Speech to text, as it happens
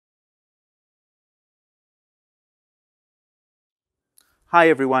Hi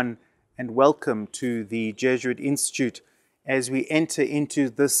everyone, and welcome to the Jesuit Institute as we enter into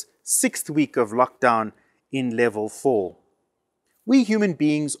this 6th week of lockdown in level 4. We human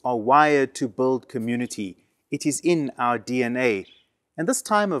beings are wired to build community. It is in our DNA. And this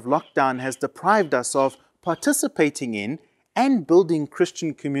time of lockdown has deprived us of participating in and building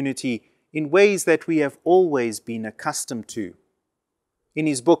Christian community in ways that we have always been accustomed to. In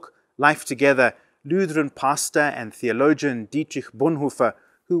his book, Life Together, Lutheran pastor and theologian Dietrich Bonhoeffer,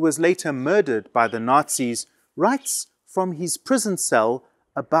 who was later murdered by the Nazis, writes from his prison cell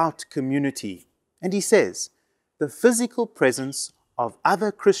about community. And he says, "The physical presence of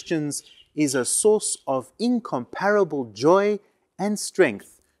other Christians is a source of incomparable joy and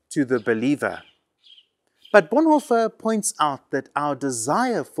strength to the believer." But Bonhoeffer points out that our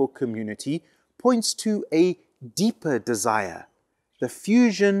desire for community points to a deeper desire, the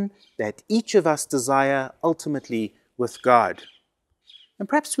fusion that each of us desire ultimately with God. And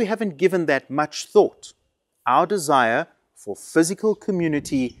perhaps we haven't given that much thought. Our desire for physical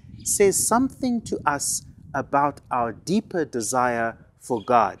community says something to us about our deeper desire for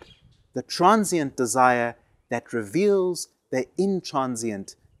God, the transient desire that reveals the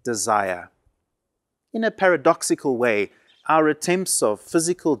intransient desire. In a paradoxical way, our attempts of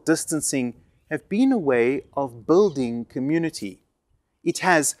physical distancing have been a way of building community. It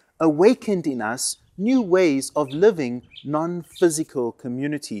has awakened in us new ways of living non-physical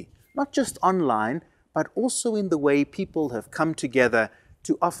community, not just online, but also in the way people have come together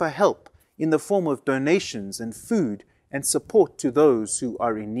to offer help in the form of donations and food and support to those who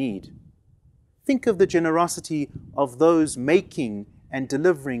are in need. Think of the generosity of those making and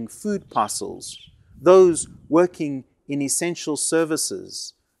delivering food parcels, those working in essential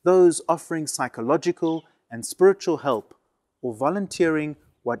services, those offering psychological and spiritual help, or volunteering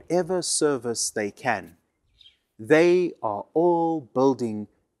whatever service they can. They are all building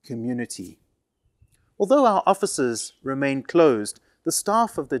community. Although our offices remain closed, the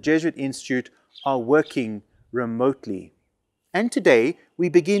staff of the Jesuit Institute are working remotely. And today we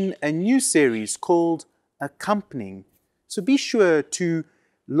begin a new series called Accompanying. So be sure to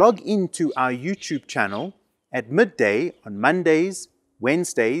log into our YouTube channel at midday on Mondays,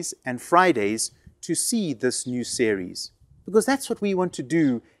 Wednesdays, and Fridays to see this new series. Because that's what we want to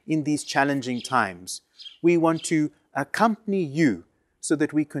do in these challenging times. We want to accompany you so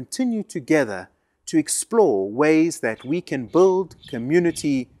that we continue together to explore ways that we can build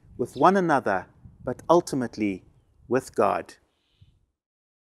community with one another, but ultimately with God.